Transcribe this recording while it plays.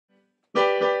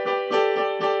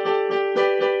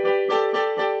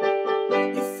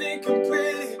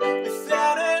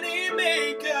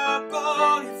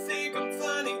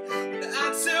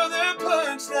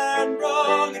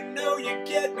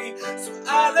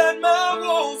let my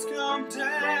walls come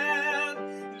down,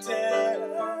 down.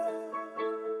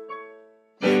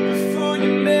 Before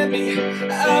you met me,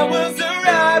 I was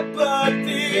alright, but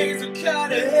things were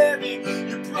kinda heavy.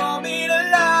 You brought me to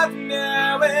life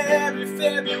now every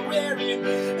February.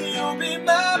 You'll be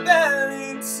my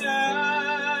Valentine,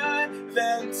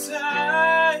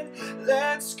 Valentine.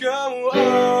 Let's go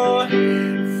on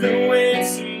the way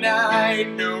tonight,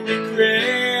 no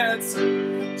regrets,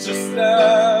 just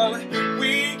love.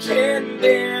 We can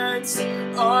dance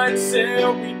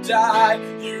until we die,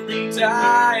 you and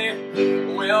I.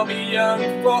 We'll be young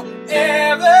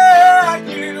forever.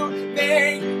 You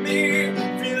make me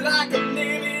feel like I'm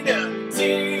living a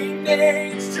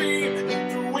teenage dream.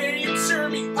 The way you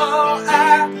turn me on,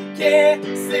 I can't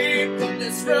sleep.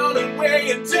 Let's run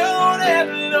away and don't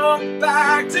ever look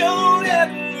back. Don't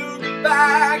ever look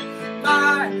back.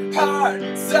 My heart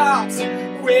stops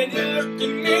when you look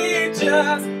at me.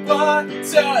 Just one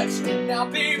touch. Now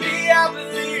baby, I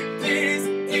believe this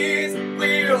is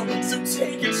real. So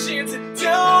take a chance and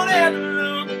don't ever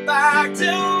look back.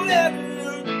 Don't ever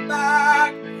look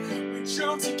back. We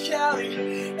drove to Cali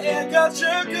and got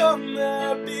drunk on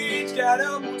the beach. Got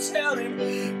a motel and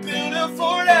built a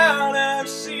fort out of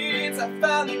sheets. I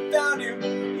finally found you,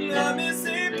 the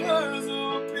missing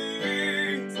puzzle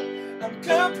piece. I'm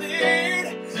complete.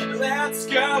 Let's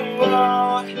go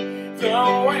on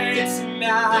the way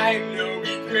tonight, no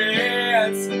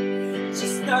regrets,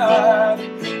 just love.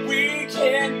 We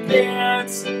can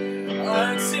dance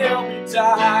until we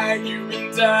die, you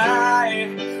and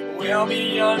I. We'll be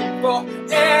young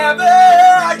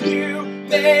forever. You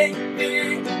make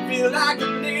me feel like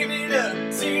I'm living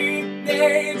a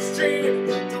teenage dream.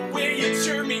 The way you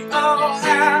turn me on,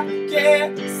 I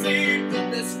can't sleep.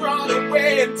 Let's run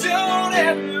away and don't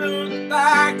ever look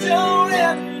back. Don't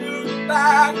ever look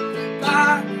back.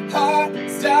 My heart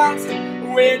stops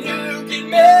when you look at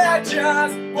me.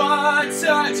 Just one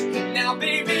touch. Now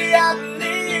baby, I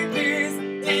believe this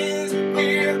is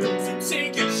real. So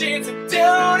take a chance and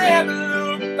don't ever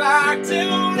look back.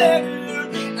 Don't ever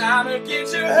look. I'ma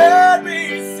get your heart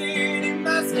racing in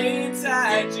my skin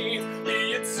tight jeans.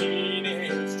 Be a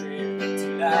teenage dream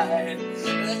tonight.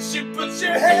 Let you put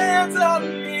your hands on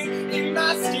me in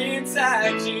my skin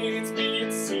tight jeans. Be a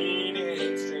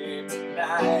teenage dream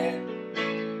tonight.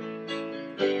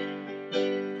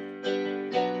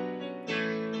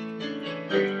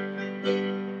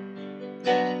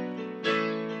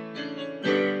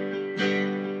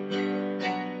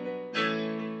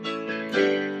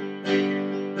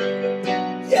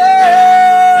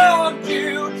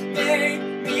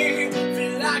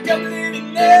 I'm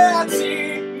living a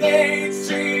teenage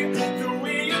dream. The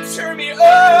way you turn me on, I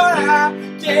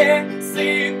can't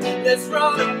sleep. Let's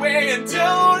run away and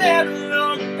don't ever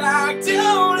look back.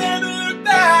 Don't ever look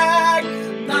back.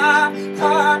 My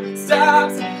heart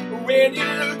stops when you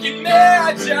look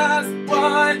at me. Just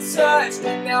one touch.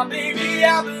 Now baby,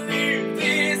 I believe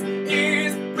this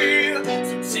is real.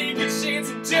 So take a chance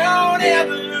and don't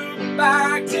ever look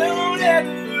back. Don't ever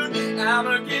look.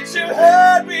 I'ma get your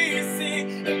heart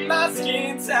racing in my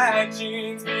skin tight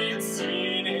jeans. Be a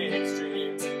teenage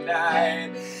dream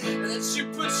tonight. Let you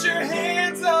put your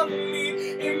hands on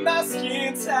me in my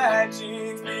skin tight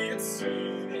jeans. Be a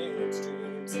teenage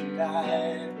dream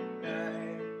tonight.